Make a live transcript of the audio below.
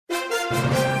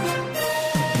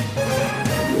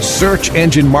Search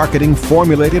engine marketing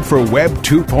formulated for Web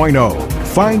 2.0.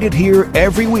 Find it here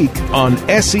every week on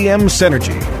SEM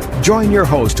Synergy. Join your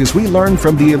host as we learn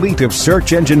from the elite of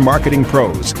search engine marketing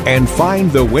pros and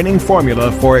find the winning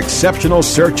formula for exceptional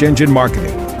search engine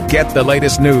marketing. Get the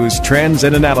latest news, trends,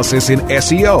 and analysis in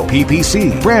SEO,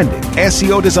 PPC, branding,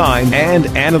 SEO design, and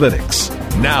analytics.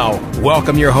 Now,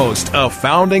 welcome your host, a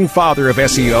founding father of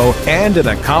SEO and an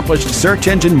accomplished search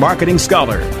engine marketing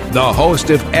scholar, the host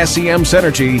of SEM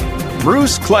Synergy,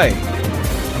 Bruce Clay.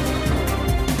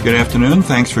 Good afternoon.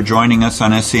 Thanks for joining us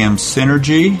on SEM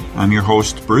Synergy. I'm your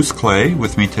host, Bruce Clay.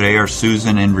 With me today are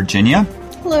Susan and Virginia.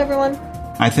 Hello, everyone.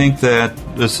 I think that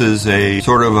this is a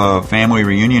sort of a family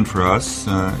reunion for us.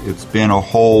 It's been a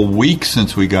whole week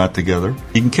since we got together.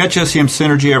 You can catch SEM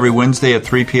Synergy every Wednesday at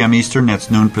 3 p.m. Eastern. That's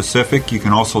noon Pacific. You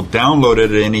can also download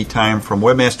it at any time from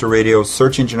Webmaster Radio's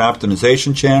Search Engine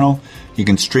Optimization channel. You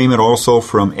can stream it also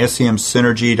from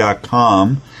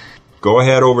semsynergy.com. Go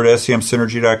ahead over to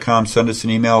semsynergy.com, send us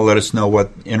an email, let us know what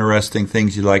interesting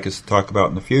things you'd like us to talk about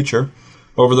in the future.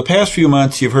 Over the past few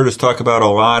months, you've heard us talk about a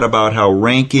lot about how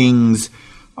rankings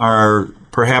are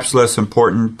perhaps less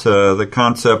important. The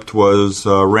concept was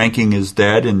ranking is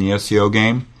dead in the SEO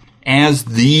game as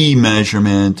the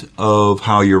measurement of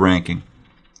how you're ranking,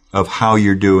 of how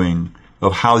you're doing,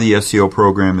 of how the SEO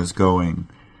program is going.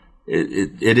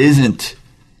 It isn't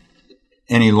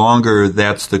any longer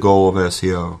that's the goal of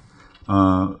SEO.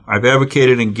 I've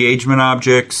advocated engagement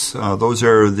objects. Those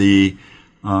are the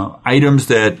items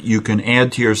that you can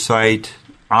add to your site,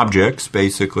 objects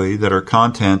basically, that are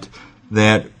content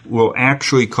that will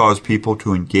actually cause people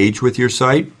to engage with your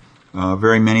site.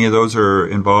 Very many of those are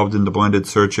involved in the blended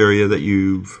search area that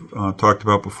you've talked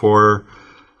about before,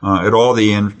 at all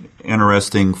the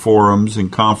interesting forums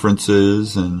and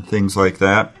conferences and things like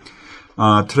that.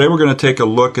 Today we're going to take a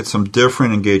look at some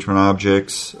different engagement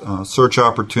objects, search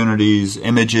opportunities,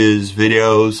 images,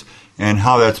 videos, and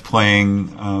how that's playing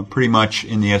pretty much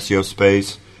in the SEO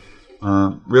space.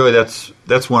 Really,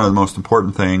 that's one of the most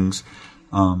important things.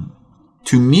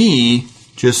 To me,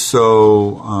 just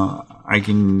so I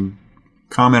can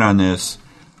comment on this,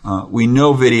 we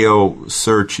know video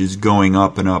search is going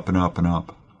up and up and up and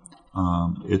up.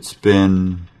 It's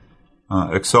been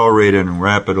accelerated and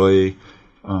rapidly.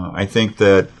 I think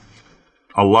that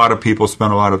a lot of people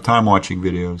spend a lot of time watching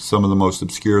videos, some of the most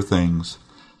obscure things.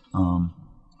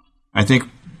 I think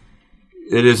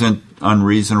it isn't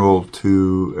unreasonable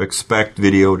to expect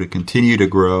video to continue to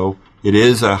grow. It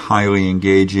is a highly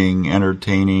engaging,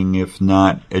 entertaining, if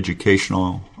not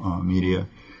educational media.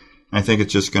 I think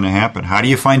it's just going to happen. How do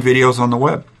you find videos on the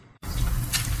web?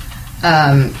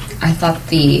 I thought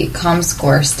the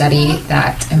ComScore study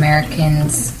that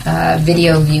Americans'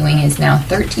 video viewing is now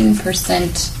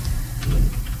 13%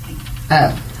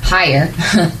 higher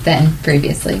than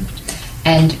previously,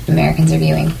 and Americans are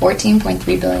viewing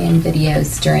 14.3 billion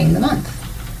videos during the month.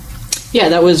 Yeah,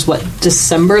 that was,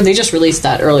 December? They just released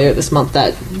that earlier this month.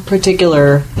 That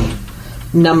particular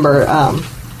number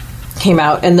came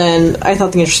out. And then I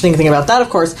thought the interesting thing about that, of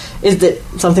course, is that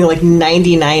something like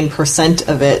 99%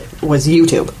 of it was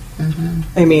YouTube.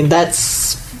 Mm-hmm. I mean,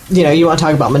 that's, you want to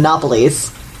talk about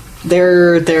monopolies.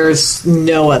 There's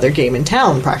no other game in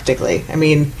town, practically. I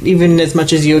mean, even as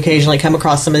much as you occasionally come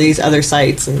across some of these other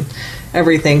sites and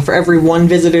everything, for every one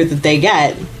visitor that they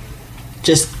get,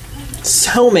 just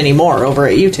so many more over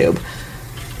at YouTube.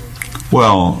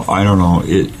 Well, I don't know.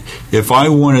 If I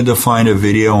wanted to find a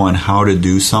video on how to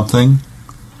do something,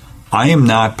 I am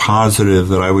not positive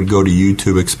that I would go to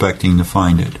YouTube expecting to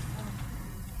find it.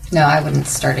 No, I wouldn't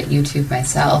start at YouTube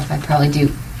myself. I'd probably do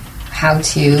how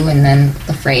to and then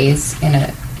the phrase in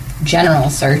a general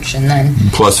search and then...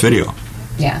 Plus video.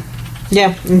 Yeah.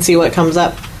 Yeah, and see what comes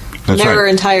up. That's there right. are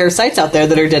entire sites out there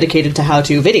that are dedicated to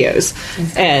how-to videos.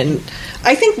 Exactly. And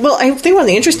I think one of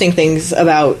the interesting things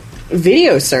about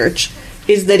video search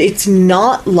is that it's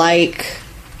not like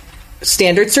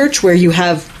standard search where you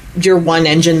have your one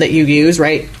engine that you use,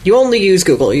 right? You only use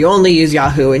Google, you only use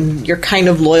Yahoo, and you're kind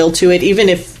of loyal to it, even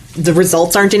if the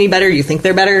results aren't any better, you think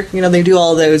they're better. They do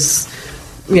all those,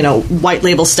 white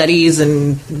label studies,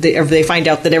 and they find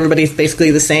out that everybody's basically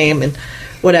the same and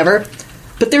whatever.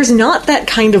 But there's not that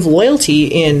kind of loyalty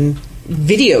in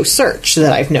video search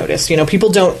that I've noticed. People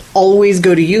don't always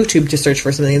go to YouTube to search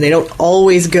for something. They don't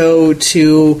always go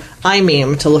to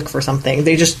iMeme to look for something.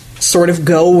 They just sort of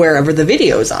go wherever the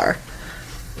videos are.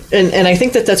 And I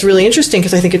think that's really interesting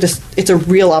because I think it's a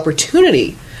real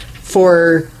opportunity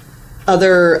for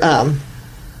other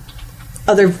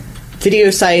video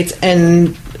sites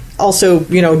and also,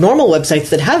 normal websites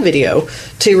that have video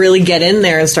to really get in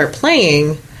there and start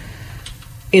playing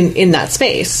in that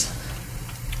space.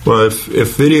 Well,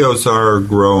 if videos are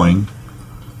growing,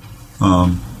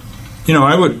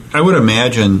 I would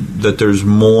imagine that there's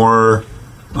more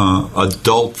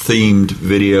adult themed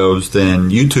videos than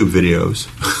YouTube videos.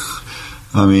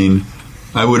 I mean,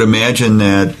 I would imagine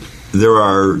that there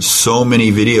are so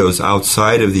many videos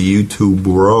outside of the YouTube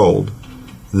world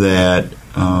that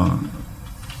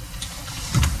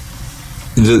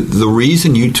the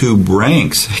reason YouTube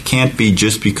ranks can't be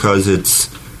just because it's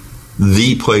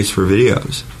the place for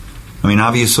videos. I mean,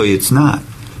 obviously it's not.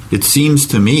 It seems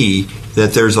to me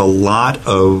that there's a lot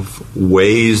of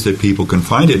ways that people can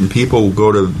find it, and people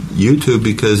go to YouTube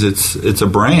because it's a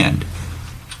brand,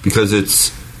 because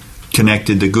it's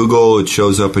connected to Google, it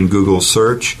shows up in Google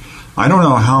search. I don't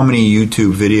know how many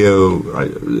YouTube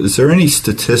is there any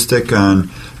statistic on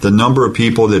the number of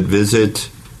people that visit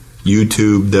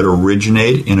YouTube that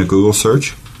originate in a Google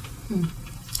search?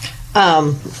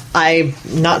 I'm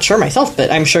not sure myself,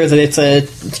 but I'm sure that it's a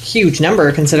huge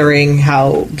number considering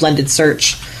how blended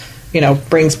search,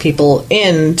 brings people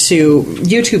into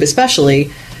YouTube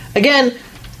especially. Again,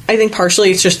 I think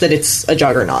partially it's just that it's a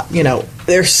juggernaut.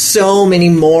 There's so many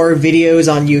more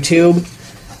videos on YouTube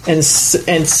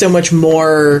and so much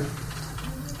more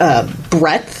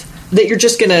breadth that you're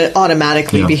just going to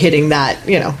automatically be hitting that.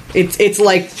 It's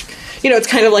like, it's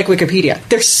kind of like Wikipedia.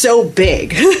 They're so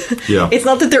big. Yeah. It's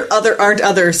not that there aren't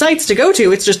other sites to go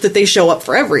to. It's just that they show up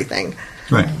for everything.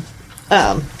 Right.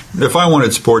 If I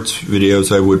wanted sports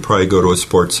videos, I would probably go to a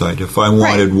sports site. If I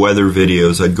wanted weather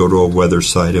videos, I'd go to a weather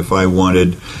site. If I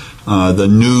wanted the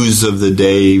news of the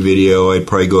day video, I'd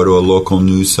probably go to a local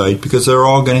news site because they're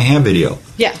all going to have video.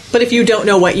 Yeah, but if you don't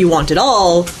know what you want at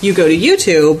all, you go to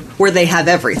YouTube where they have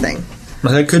everything.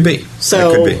 Well, that could be.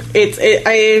 So it's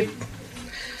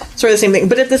sort of the same thing.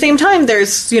 But at the same time,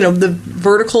 there's, the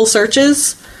vertical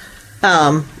searches.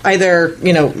 Either,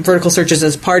 vertical searches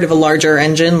as part of a larger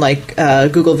engine like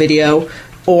Google Video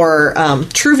or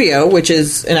Truvio, which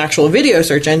is an actual video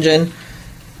search engine.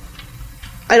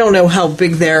 I don't know how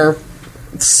big their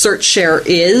search share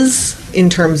is in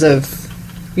terms of,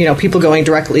 people going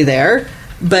directly there.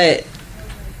 But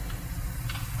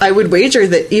I would wager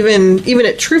that even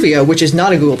at Truvio, which is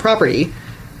not a Google property,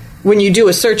 when you do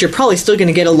a search, you're probably still going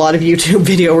to get a lot of YouTube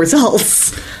video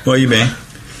results. Well, you may.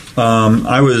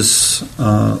 I was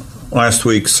last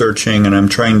week searching, and I'm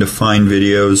trying to find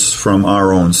videos from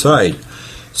our own site.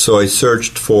 So I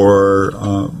searched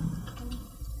for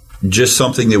just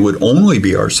something that would only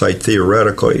be our site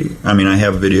theoretically. I mean, I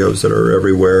have videos that are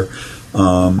everywhere,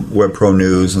 WebPro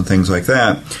News and things like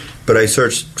that. But I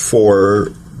searched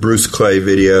for Bruce Clay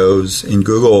videos in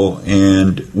Google,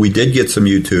 and we did get some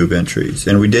YouTube entries,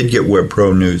 and we did get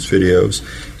WebPro News videos,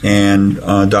 and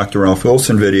Dr. Ralph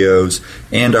Wilson videos,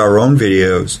 and our own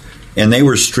videos, and they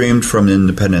were streamed from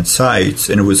independent sites,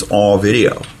 and it was all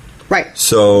video. Right.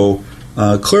 So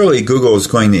clearly Google is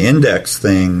going to index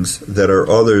things that are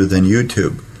other than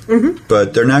YouTube,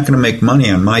 but they're not going to make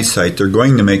money on my site. They're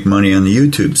going to make money on the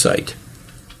YouTube site.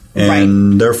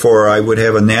 And therefore, I would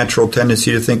have a natural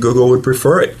tendency to think Google would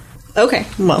prefer it. Okay,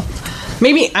 well,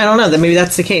 maybe, I don't know, maybe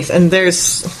that's the case. And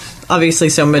there's obviously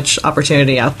so much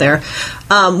opportunity out there.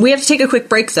 We have to take a quick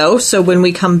break, though, so when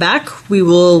we come back, we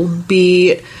will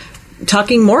be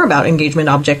talking more about engagement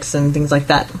objects and things like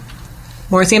that.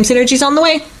 More SEM Synergy's on the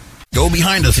way. Go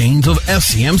behind the scenes of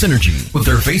SEM Synergy with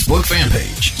their Facebook fan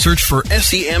page. Search for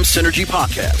SEM Synergy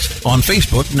Podcast on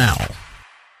Facebook now.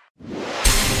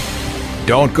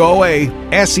 Don't go away.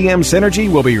 SEM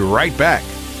Synergy will be right back.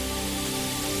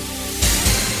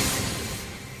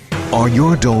 Are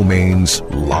your domains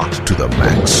locked to the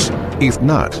max? If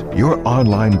not, your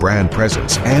online brand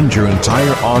presence and your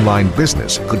entire online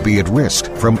business could be at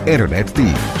risk from internet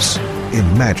thieves.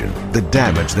 Imagine the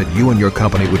damage that you and your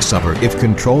company would suffer if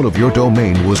control of your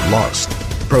domain was lost.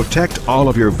 Protect all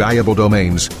of your valuable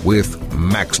domains with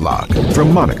MaxLock.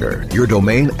 From Moniker, your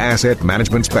domain asset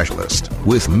management specialist.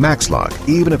 With MaxLock,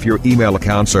 even if your email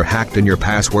accounts are hacked and your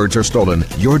passwords are stolen,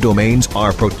 your domains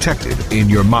are protected in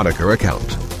your Moniker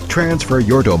account. Transfer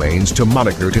your domains to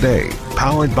Moniker today.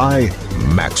 Powered by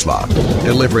MaxLock.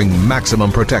 Delivering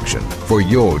maximum protection for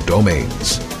your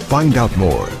domains. Find out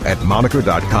more at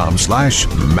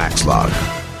moniker.com/MaxLock.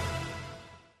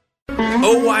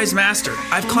 Oh, I Wise master,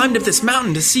 I've climbed up this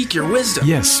mountain to seek your wisdom.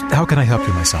 Yes, how can I help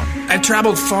you, my son? I've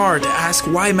traveled far to ask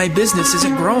why my business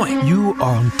isn't growing. You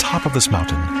are on top of this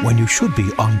mountain when you should be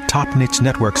on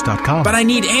topnichenetworks.com. But I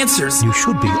need answers. You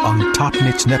should be on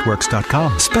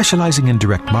topnichenetworks.com, specializing in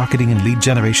direct marketing and lead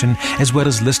generation as well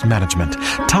as list management.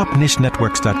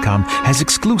 Topnichenetworks.com has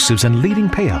exclusives and leading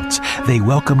payouts. They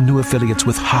welcome new affiliates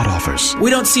with hot offers.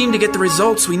 We don't seem to get the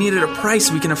results we need at a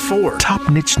price we can afford.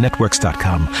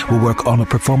 TopNicheNetworks.com will work on a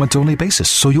performance-only basis,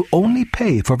 so you only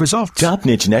pay for results.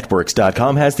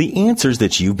 TopNicheNetworks.com has the answers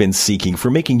that you've been seeking for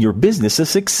making your business a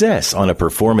success on a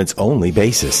performance-only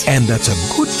basis. And that's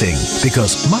a good thing,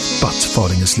 because my butt's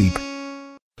falling asleep.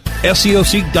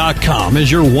 SEOseek.com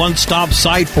is your one-stop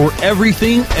site for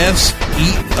everything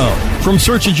SEO. From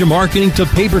search engine marketing to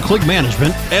pay-per-click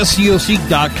management,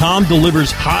 SEOseek.com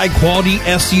delivers high-quality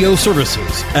SEO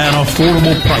services at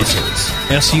affordable prices.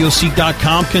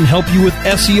 SEOseek.com can help you with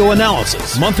SEO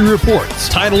analysis, monthly reports,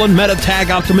 title and meta tag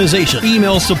optimization,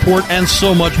 email support, and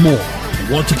so much more.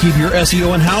 Want to keep your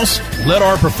SEO in-house? Let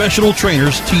our professional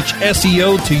trainers teach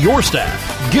SEO to your staff.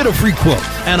 Get a free quote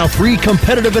and a free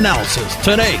competitive analysis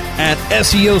today at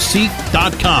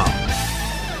SEOseek.com.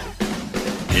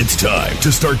 It's time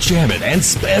to start jamming and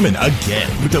spamming again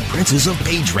with the princes of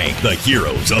PageRank, the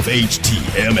heroes of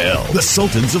HTML, the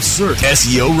sultans of search,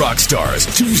 SEO rock stars.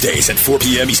 Tuesdays at 4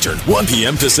 p.m. Eastern, 1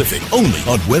 p.m. Pacific, only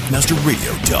on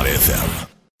WebmasterRadio.fm.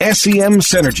 SEM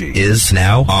Synergy is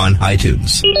now on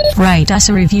iTunes. Write us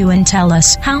a review and tell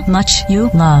us how much you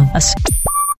love us.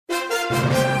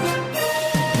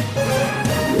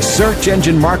 Search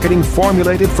engine marketing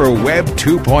formulated for Web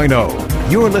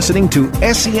 2.0. You're listening to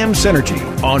SEM Synergy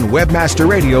on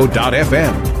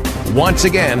WebmasterRadio.fm. Once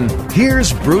again,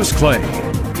 here's Bruce Clay.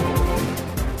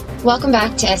 Welcome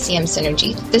back to SEM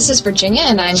Synergy. This is Virginia,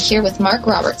 and I'm here with Mark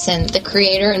Robertson, the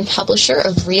creator and publisher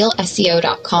of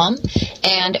RealSEO.com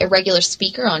and a regular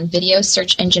speaker on video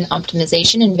search engine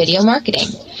optimization and video marketing.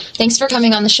 Thanks for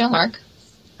coming on the show, Mark.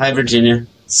 Hi, Virginia.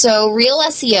 So Real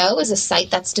SEO is a site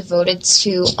that's devoted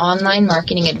to online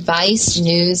marketing advice,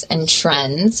 news, and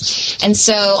trends. And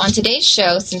so on today's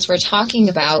show, since we're talking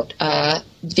about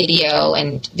video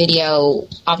and video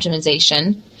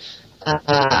optimization,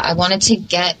 I wanted to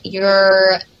get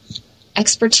your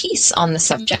expertise on the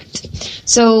subject.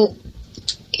 So,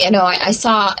 I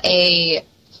saw a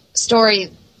story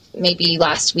maybe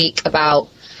last week about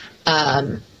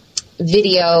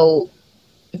video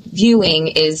viewing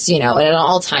is, at an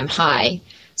all-time high.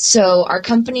 So are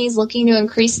companies looking to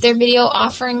increase their video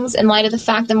offerings in light of the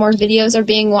fact that more videos are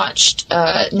being watched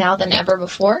now than ever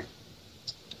before?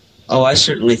 Oh, I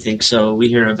certainly think so. We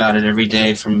hear about it every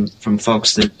day from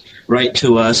folks that write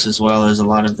to us, as well as a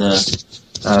lot of the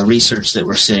research that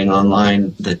we're seeing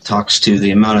online that talks to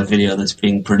the amount of video that's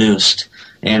being produced.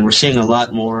 And we're seeing a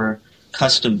lot more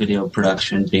custom video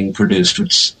production being produced,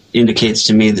 which indicates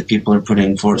to me that people are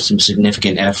putting forth some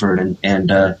significant effort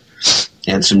and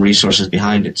some resources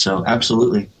behind it. So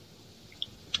absolutely.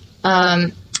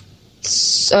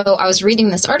 So I was reading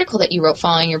this article that you wrote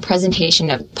following your presentation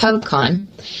at PubCon,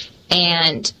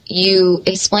 and you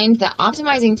explained that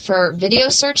optimizing for video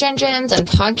search engines and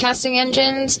podcasting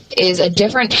engines is a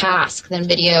different task than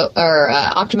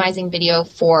optimizing video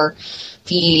for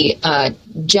the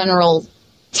general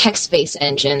text-based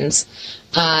engines.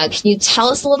 Can you tell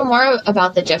us a little more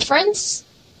about the difference?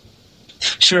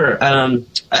 Sure.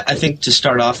 I think to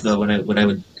start off, though, what I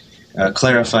would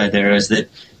clarify there is that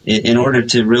in order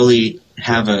to really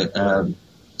have a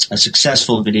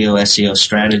successful video SEO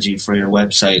strategy for your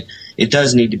website, it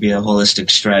does need to be a holistic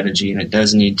strategy, and it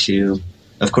does need to,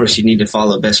 of course, you need to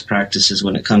follow best practices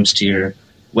when it comes to your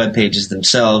web pages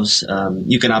themselves.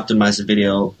 You can optimize the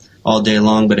video all day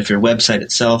long, but if your website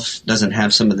itself doesn't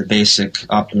have some of the basic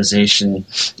optimization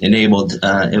enabled,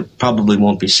 it probably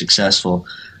won't be successful.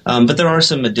 But there are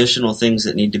some additional things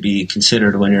that need to be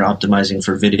considered when you're optimizing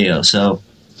for video. So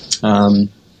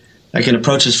I can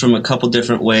approach this from a couple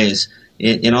different ways.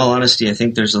 In all honesty, I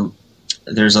think there's a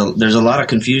lot of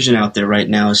confusion out there right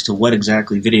now as to what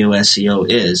exactly video SEO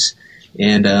is.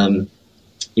 And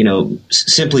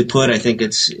simply put, I think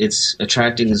it's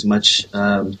attracting as much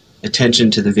attention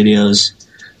to the videos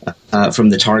from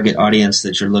the target audience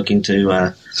that you're looking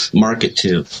to market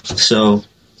to. So,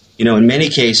 in many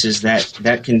cases,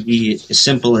 that can be as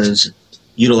simple as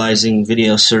utilizing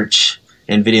video search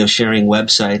and video sharing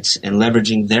websites and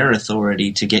leveraging their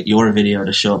authority to get your video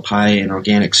to show up high in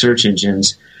organic search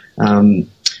engines. But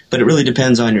it really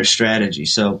depends on your strategy.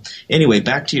 So anyway,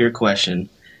 back to your question.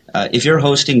 If you're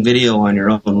hosting video on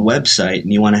your own website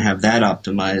and you want to have that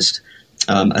optimized,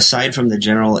 aside from the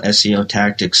general SEO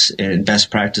tactics and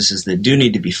best practices that do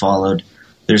need to be followed,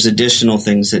 there's additional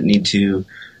things that need to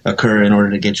occur in order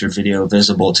to get your video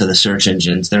visible to the search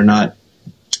engines. They're not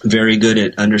very good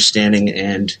at understanding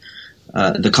and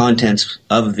the contents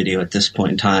of a video at this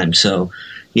point in time. So,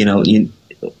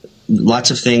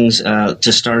 lots of things.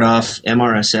 To start off,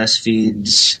 MRSS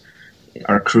feeds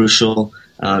are crucial.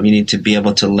 You need to be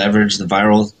able to leverage the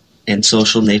viral and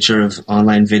social nature of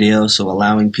online video, so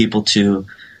allowing people to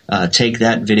take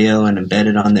that video and embed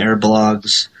it on their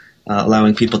blogs,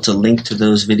 allowing people to link to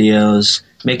those videos,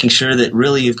 making sure that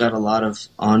really you've got a lot of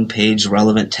on-page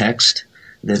relevant text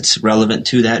that's relevant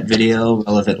to that video,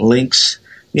 relevant links.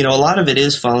 A lot of it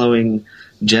is following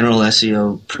general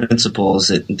SEO principles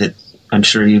that I'm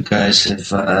sure you guys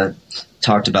have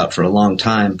talked about for a long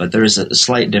time, but there is a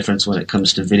slight difference when it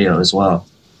comes to video as well.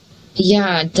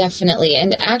 Yeah, definitely.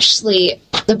 And actually,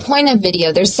 the point of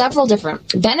video, there's several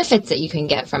different benefits that you can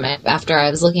get from it after I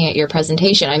was looking at your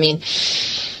presentation. I mean,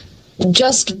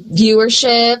 just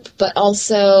viewership, but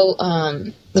also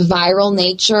the viral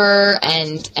nature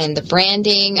and the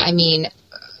branding. I mean,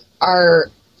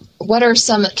 can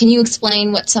you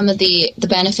explain what some of the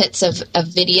benefits of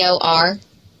video are?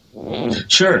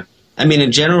 Sure. I mean,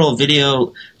 in general,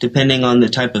 video, depending on the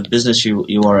type of business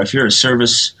you are, if you're a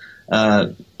service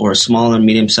or a small and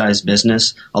medium-sized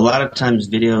business, a lot of times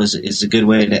video is a good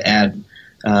way to add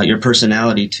your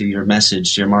personality to your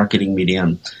message, to your marketing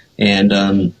medium.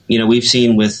 And, we've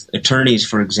seen with attorneys,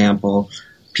 for example,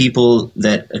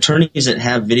 attorneys that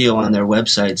have video on their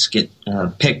websites get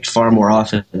picked far more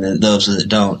often than those that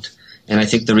don't. And I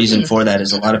think the reason for that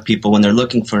is a lot of people, when they're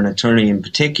looking for an attorney in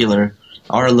particular,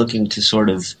 are looking to sort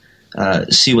of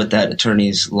see what that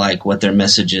attorney's like, what their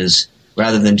message is,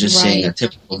 rather than just seeing a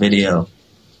typical video.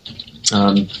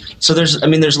 So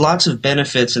there's lots of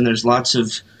benefits, and there's lots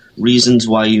of reasons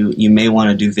why you may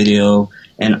want to do video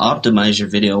and optimize your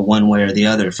video one way or the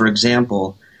other. For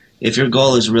example, if your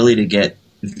goal is really to get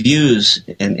views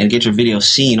and get your video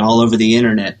seen all over the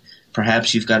internet,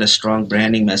 perhaps you've got a strong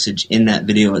branding message in that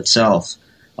video itself.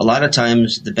 A lot of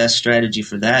times the best strategy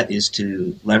for that is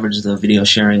to leverage the video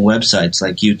sharing websites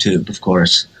like YouTube, of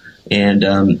course. And,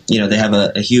 they have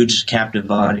a huge captive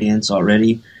audience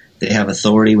already. They have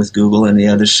authority with Google and the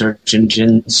other search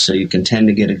engines, so you can tend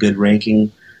to get a good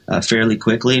ranking fairly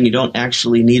quickly, and you don't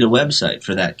actually need a website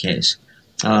for that case.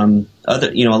 A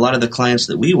lot of the clients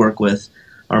that we work with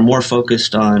are more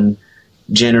focused on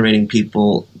generating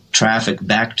people traffic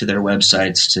back to their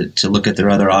websites to look at their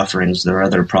other offerings, their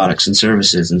other products and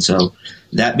services. And so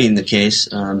that being the case,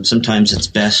 sometimes it's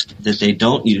best that they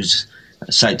don't use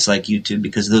sites like YouTube,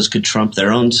 because those could trump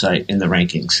their own site in the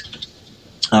rankings.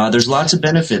 There's lots of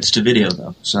benefits to video,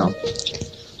 though. So,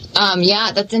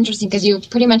 yeah, that's interesting, because you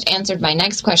pretty much answered my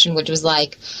next question, which was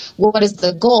like, what is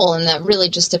the goal? And that really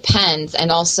just depends.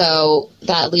 And also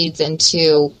that leads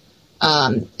into,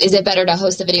 is it better to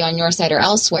host a video on your site or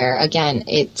elsewhere? Again,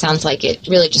 it sounds like it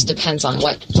really just depends on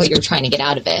what you're trying to get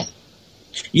out of it.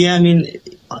 Yeah, I mean,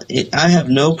 I have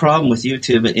no problem with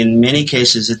YouTube. In many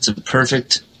cases, it's a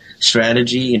perfect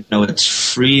strategy. It's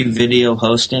free video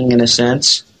hosting in a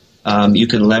sense. You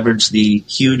can leverage the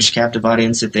huge captive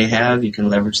audience that they have. You can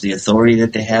leverage the authority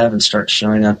that they have and start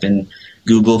showing up in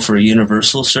Google for a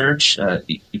universal search.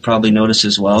 You probably notice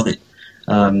as well that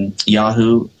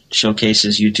Yahoo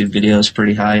showcases YouTube videos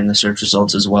pretty high in the search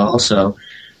results as well. So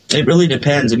it really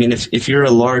depends. I mean, if you're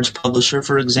a large publisher,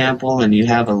 for example, and you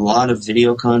have a lot of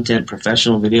video content,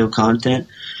 professional video content,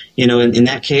 in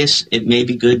that case, it may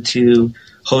be good to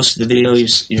host the video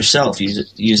yourself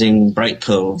using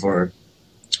Brightcove or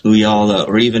Uyala,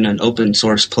 or even an open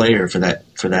source player for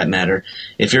that matter.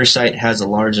 If your site has a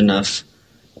large enough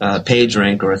page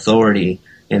rank or authority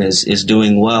and is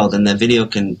doing well, then that video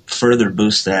can further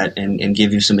boost that and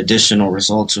give you some additional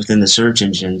results within the search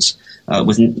engines.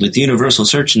 With universal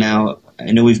search now,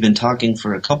 I know we've been talking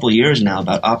for a couple years now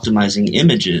about optimizing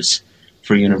images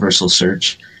for universal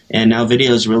search, and now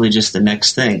video is really just the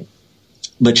next thing.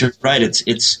 But you're right, it's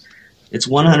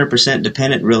 100%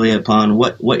 dependent really upon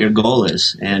what your goal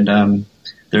is, and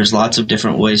there's lots of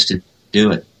different ways to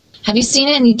do it. Have you seen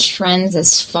any trends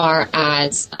as far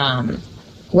as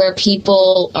where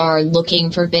people are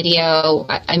looking for video?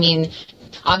 I mean,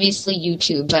 obviously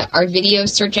YouTube, but are video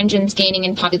search engines gaining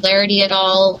in popularity at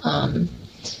all?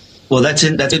 Well, that's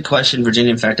a good question,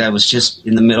 Virginia. In fact, I was just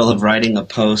in the middle of writing a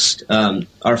post.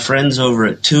 Our friends over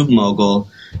at TubeMogul,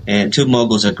 and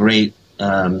TubeMogul is a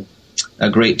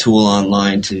great tool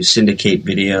online to syndicate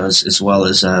videos as well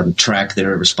as track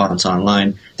their response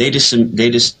online. They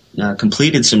just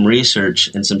completed some research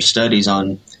and some studies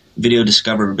on video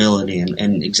discoverability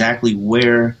and exactly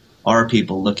where are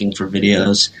people looking for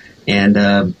videos.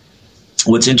 And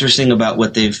what's interesting about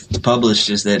what they've published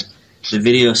is that the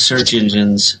video search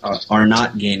engines are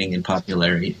not gaining in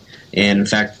popularity. And in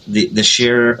fact, the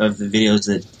share of the videos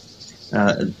that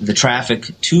the traffic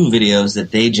to videos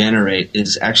that they generate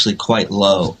is actually quite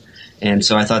low. And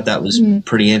so I thought that was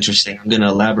pretty interesting. I'm going to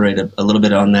elaborate a little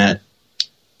bit on that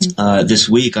this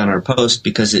week on our post,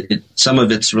 because some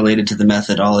of it's related to the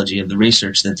methodology of the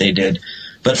research that they did.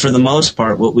 But for the most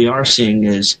part, what we are seeing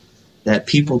is that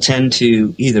people tend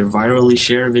to either virally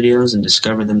share videos and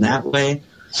discover them that way,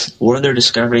 or they're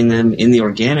discovering them in the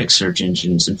organic search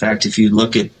engines. In fact, if you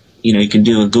look at, you can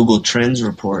do a Google Trends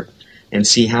report and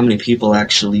see how many people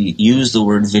actually use the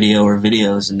word video or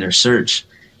videos in their search.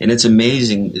 And it's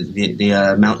amazing the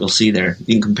amount you'll see there.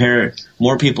 You can compare it.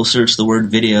 More people search the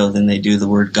word video than they do the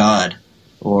word God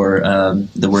or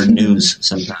the word news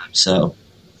sometimes. So,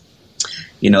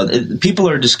 people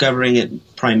are discovering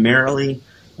it primarily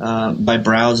by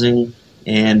browsing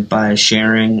and by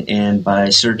sharing and by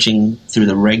searching through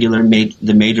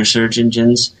the major search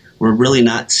engines. We're really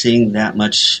not seeing that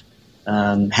much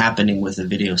happening with the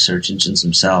video search engines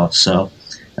themselves. So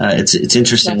it's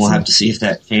interesting. We'll have to see if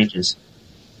that changes.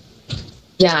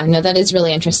 Yeah, no, that is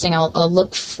really interesting. I'll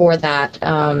look for that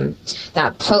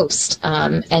that post.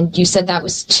 And you said that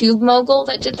was TubeMogul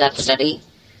that did that study?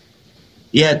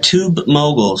 Yeah,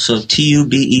 TubeMogul. So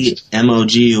TubeMogul.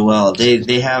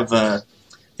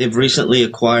 They've recently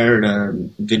acquired a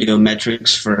video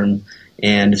metrics firm,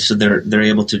 and so they're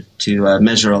able to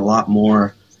measure a lot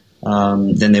more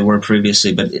than they were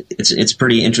previously. But it's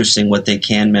pretty interesting what they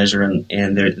can measure,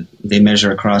 and they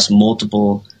measure across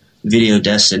multiple video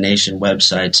destination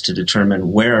websites to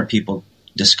determine where are people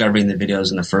discovering the videos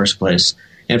in the first place.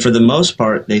 And for the most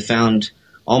part, they found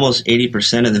almost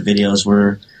 80% of the videos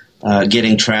were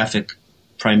getting traffic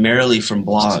primarily from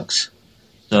blogs.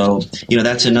 So,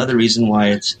 that's another reason why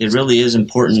it really is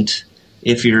important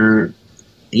if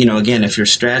if your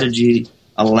strategy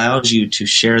allows you to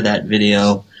share that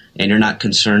video and you're not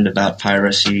concerned about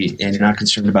piracy and you're not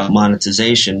concerned about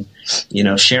monetization,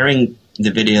 sharing the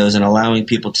videos and allowing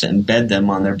people to embed them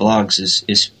on their blogs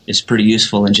is pretty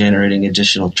useful in generating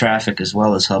additional traffic as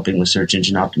well as helping with search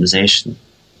engine optimization.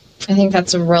 I think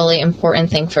that's a really important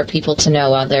thing for people to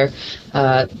know while they're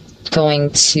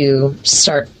going to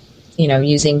start,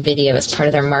 using video as part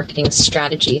of their marketing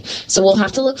strategy. So we'll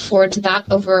have to look forward to that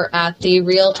over at the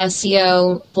Real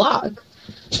SEO blog.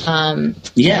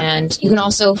 And you can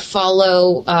also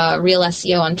follow Real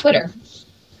SEO on Twitter.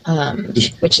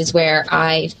 Which is where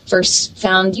I first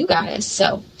found you guys.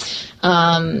 So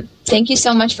thank you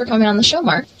so much for coming on the show,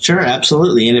 Mark. Sure,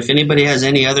 absolutely. And if anybody has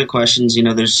any other questions,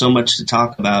 there's so much to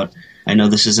talk about. I know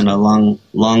this isn't a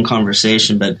long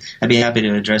conversation, but I'd be happy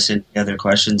to address any other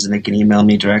questions, and they can email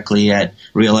me directly at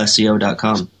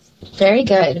realseo.com. Very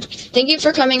good. Thank you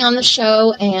for coming on the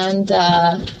show, and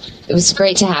it was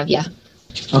great to have you.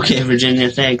 Okay, Virginia,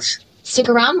 thanks. Stick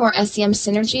around. More SEM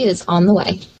Synergy is on the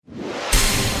way.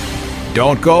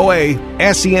 Don't go away.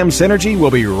 SEM Synergy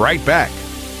will be right back.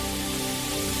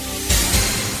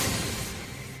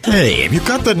 Hey, have you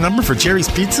got the number for Jerry's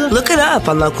Pizza? Look it up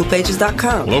on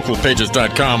localpages.com.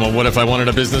 Localpages.com? Well, what if I wanted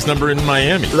a business number in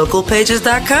Miami?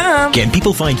 Localpages.com. Can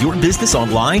people find your business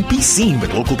online? Be seen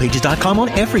with localpages.com on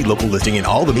every local listing in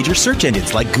all the major search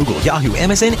engines like Google, Yahoo,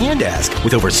 MSN, and Ask.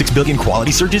 With over 6 billion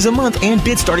quality searches a month and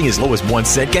bids starting as low as 1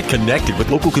 cent, get connected with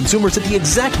local consumers at the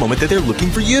exact moment that they're looking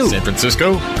for you. San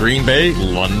Francisco, Green Bay,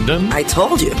 London. I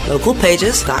told you.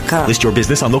 Localpages.com. List your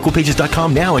business on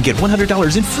localpages.com now and get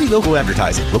 $100 in free local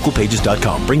advertising.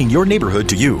 Localpages.com, bringing your neighborhood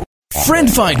to you.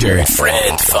 Friend Finder.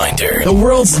 The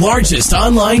world's largest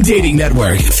online dating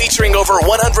network. Featuring over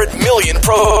 100 million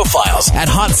profiles. At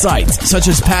hot sites such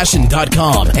as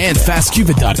Passion.com and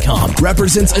FastCupid.com.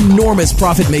 Represents enormous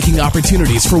profit-making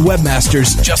opportunities for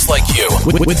webmasters just like you.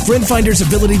 With Friend Finder's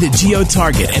ability to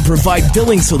geo-target and provide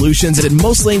billing solutions in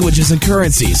most languages and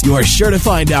currencies, you are sure to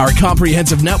find our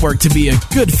comprehensive network to be a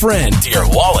good friend to your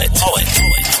wallet.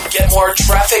 Get more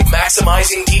traffic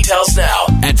maximizing details now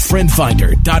at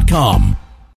friendfinder.com.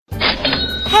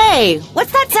 Hey,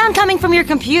 what's that sound coming from your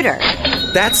computer?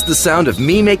 That's the sound of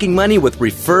me making money with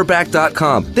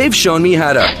Referback.com. They've shown me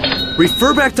how to...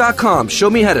 Referback.com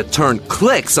showed me how to turn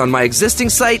clicks on my existing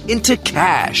site into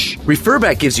cash.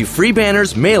 Referback gives you free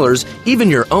banners, mailers, even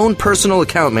your own personal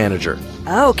account manager.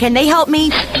 Oh, can they help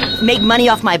me make money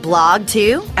off my blog,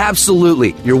 too?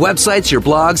 Absolutely. Your websites, your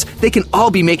blogs, they can all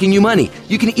be making you money.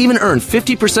 You can even earn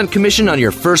 50% commission on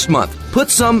your first month. Put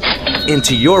some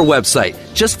into your website.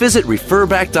 Just visit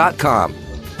Referback.com.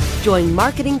 Join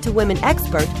Marketing to Women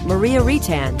expert Maria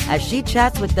Retan as she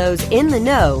chats with those in the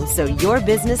know so your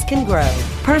business can grow.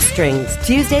 Purse Strings,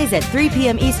 Tuesdays at 3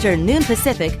 p.m. Eastern, noon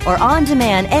Pacific, or on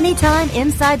demand anytime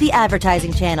inside the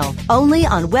advertising channel. Only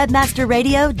on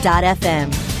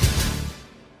webmasterradio.fm.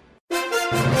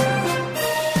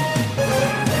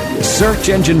 Search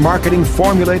engine marketing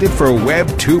formulated for Web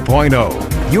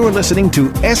 2.0. You're listening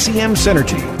to SEM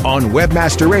Synergy on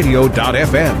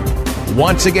webmasterradio.fm.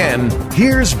 Once again,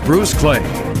 here's Bruce Clay.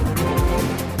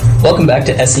 Welcome back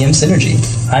to SEM Synergy.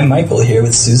 I'm Michael here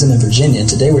with Susan and Virginia, and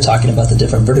today we're talking about the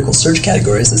different vertical search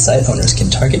categories that site owners can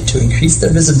target to increase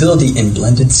their visibility in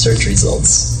blended search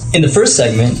results. In the first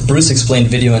segment, Bruce explained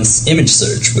video and image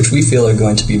search, which we feel are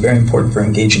going to be very important for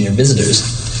engaging your visitors.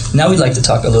 Now we'd like to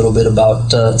talk a little bit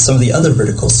about some of the other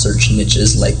vertical search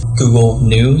niches like Google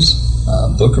News,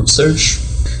 book search.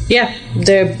 Yeah,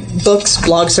 the books,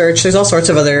 blog search, there's all sorts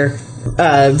of other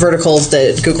verticals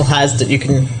that Google has that you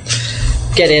can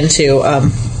get into.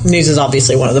 News is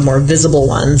obviously one of the more visible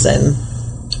ones, and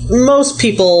most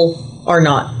people are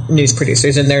not news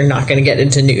producers, and they're not going to get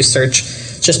into news search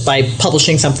just by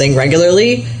publishing something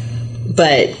regularly.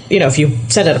 But, if you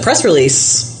send out a press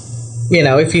release,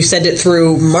 if you send it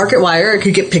through MarketWire, it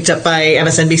could get picked up by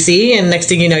MSNBC, and next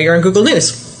thing you know, you're on Google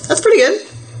News. That's pretty good.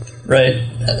 Right.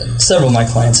 Several of my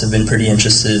clients have been pretty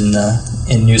interested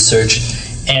in news search,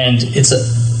 and it's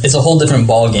a whole different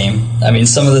ball game. I mean,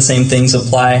 some of the same things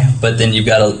apply, but then you've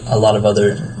got a lot of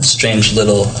other strange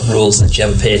little rules that you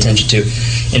have to pay attention to.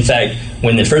 In fact,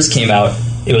 when it first came out,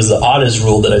 it was the oddest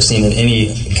rule that I've seen in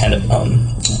any kind of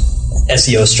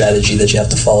SEO strategy that you have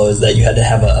to follow, is that you had to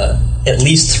have at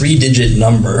least 3-digit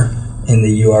number in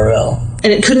the URL.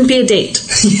 And it couldn't be a date.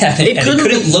 Yeah, it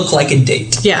couldn't look like a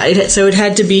date. Yeah, so it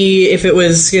had to be, if it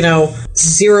was,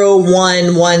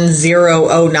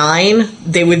 011009,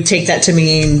 they would take that to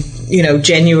mean,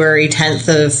 January 10th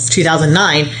of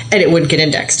 2009, and it wouldn't get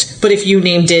indexed. But if you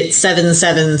named it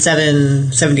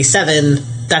 77777,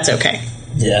 that's okay.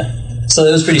 Yeah. So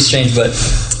it was pretty strange, but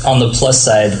on the plus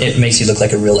side, it makes you look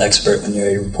like a real expert when you're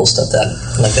able to pull stuff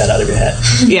like that out of your hat.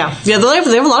 Yeah, they have a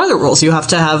lot of the rules. You have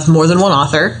to have more than one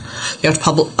author. You have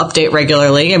to update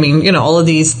regularly. I mean, all of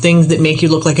these things that make you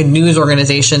look like a news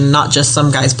organization, not just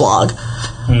some guy's blog.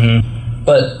 Mm-hmm.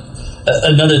 But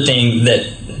another thing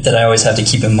that I always have to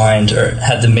keep in mind, or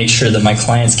had to make sure that my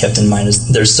clients kept in mind, is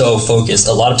they're so focused.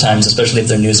 A lot of times, especially if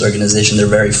they're a news organization, they're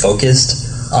very focused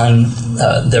on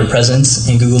their presence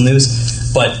in Google News.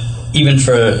 But even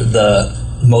for the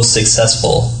most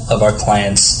successful of our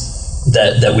clients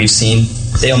that we've seen,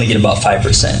 they only get about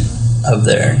 5% of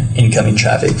their incoming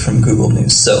traffic from Google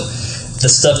News. So the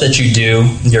stuff that you do,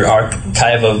 your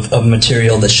archive of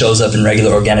material that shows up in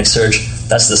regular organic search,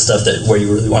 that's the stuff where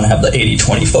you really want to have the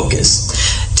 80-20 focus.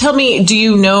 Tell me, do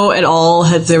you know at all,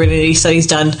 have there been any studies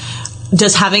done,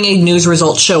 does having a news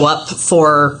result show up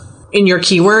in your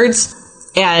keywords?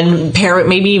 And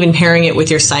maybe even pairing it with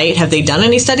your site. Have they done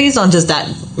any studies on, does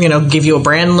that, give you a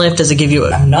brand lift? Does it give you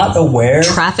I'm not aware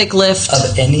traffic lift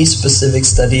of any specific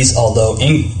studies, although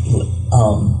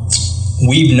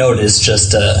we've noticed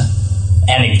just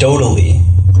anecdotally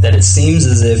that it seems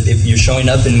as if you're showing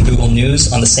up in Google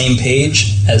News on the same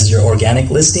page as your organic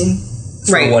listing,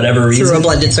 for whatever reason, through a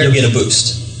blended search, you'll get a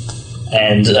boost.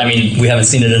 And I mean, we haven't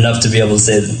seen it enough to be able to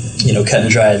say, cut and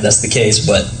dry, that's the case,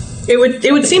 but it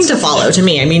would seem to follow to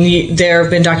me. I mean, there have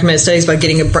been documented studies about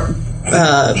getting a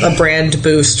brand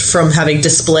boost from having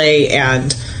display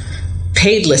and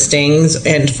paid listings,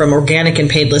 and from organic and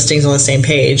paid listings on the same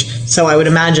page. So I would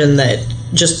imagine that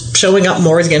just showing up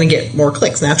more is going to get more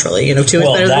clicks naturally. 2 is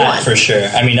better than 1. For sure.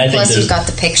 I mean, I think plus you've got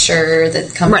the picture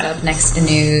that comes up next to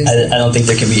news. I don't think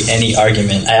there can be any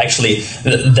argument.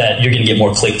 That you're going to get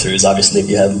more click-throughs, obviously, if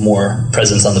you have more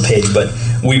presence on the page. But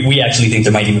we actually think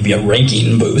there might even be a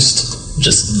ranking boost,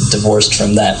 just divorced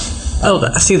from that. Oh,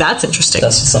 see, that's interesting.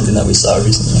 That's something that we saw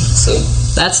recently. So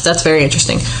that's very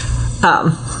interesting.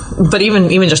 But even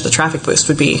just the traffic boost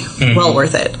would be well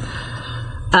worth it.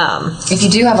 If you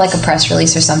do have like a press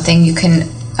release or something, you can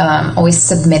always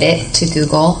submit it to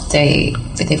Google.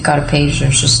 They've got a page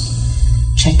that's just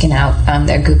checking out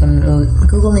their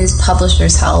Google News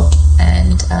Publishers Help,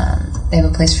 and they have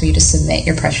a place for you to submit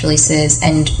your press releases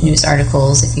and news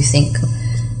articles if you think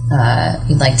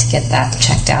you'd like to get that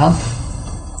checked out.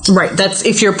 Right. That's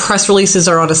if your press releases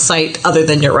are on a site other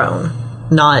than your own.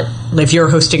 Not if you're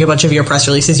hosting a bunch of your press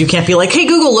releases, you can't be like, hey,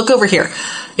 Google, look over here.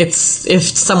 If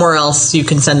somewhere else, you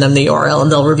can send them the URL and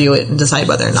they'll review it and decide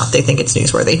whether or not they think it's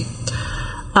newsworthy.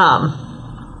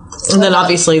 And then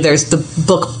obviously there's the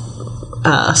book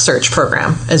search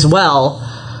program as well,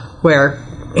 where,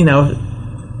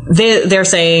 they're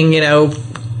saying,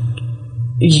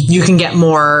 you can get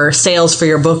more sales for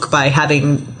your book by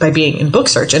being in book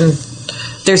search. And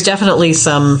there's definitely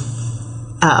some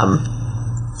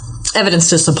evidence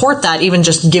to support that. Even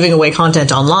just giving away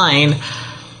content online,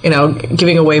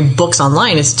 giving away books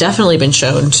online has definitely been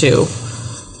shown to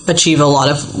achieve a lot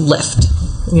of lift.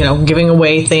 Giving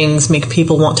away things make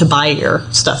people want to buy your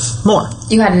stuff more.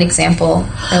 You had an example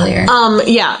earlier.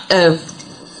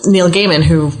 Neil Gaiman,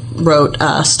 who wrote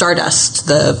Stardust,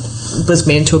 was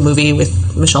made into a movie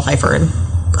with Michelle Pfeiffer and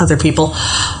other people.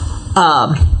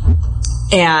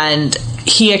 And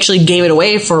he actually gave it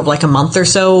away for like a month or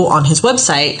so on his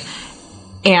website.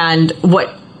 And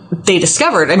what they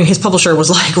discovered, his publisher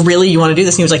was like, really, you want to do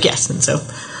this? And he was like, yes. And so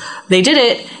they did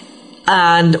it.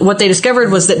 And what they discovered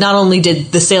was that not only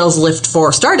did the sales lift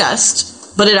for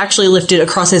Stardust, but it actually lifted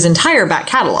across his entire back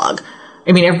catalog.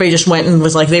 Everybody just went and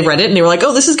was like, they read it and they were like,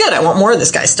 oh, this is good. I want more of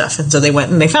this guy's stuff. And so they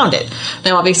went and they found it.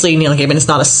 Now, obviously, Neil Gaiman is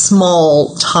not a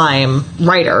small-time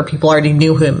writer. People already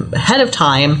knew him ahead of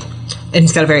time, and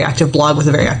he's got a very active blog with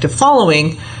a very active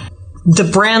following. The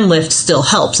brand lift still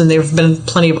helps, and there have been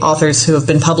plenty of authors who have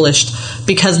been published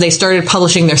because they started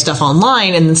publishing their stuff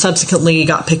online and then subsequently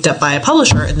got picked up by a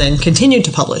publisher and then continued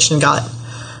to publish and got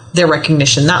their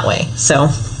recognition that way. So,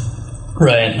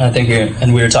 right. I think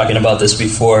we were talking about this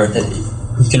before.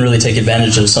 You can really take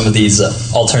advantage of some of these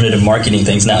alternative marketing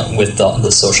things now with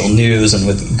the social news and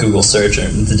with Google search or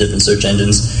the different search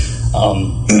engines.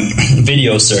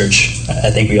 Video search.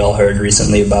 I think we all heard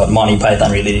recently about Monty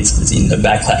Python releasing the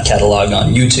back catalog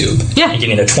on YouTube. Yeah. And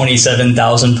getting a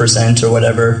 27,000% or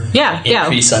whatever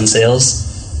increase on sales.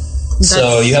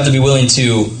 So you have to be willing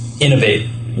to innovate,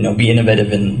 be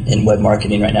innovative in web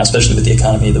marketing right now, especially with the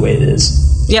economy the way it is.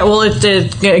 Yeah, well, it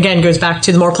again goes back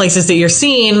to the more places that you're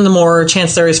seeing, the more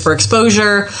chance there is for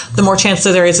exposure, the more chance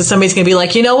that there is that somebody's going to be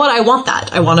like, you know what, I want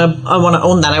that. I want to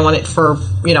own that. I want it for,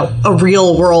 a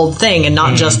real world thing and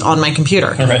not just on my computer.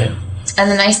 Right. And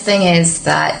the nice thing is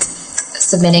that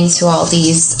submitting to all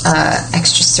these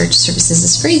extra search services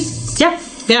is free.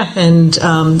 Yeah, and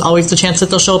always the chance that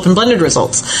they'll show up in blended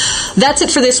results. That's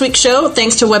it for this week's show.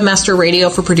 Thanks to Webmaster Radio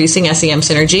for producing SEM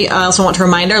Synergy. I also want to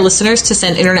remind our listeners to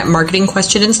send internet marketing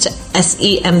questions to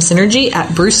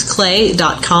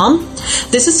semsynergy@bruceclay.com.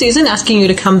 This is Susan asking you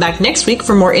to come back next week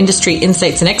for more industry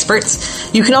insights and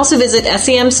experts. You can also visit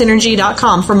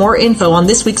semsynergy.com for more info on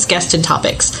this week's guest and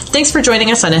topics. Thanks for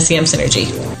joining us on SEM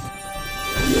Synergy.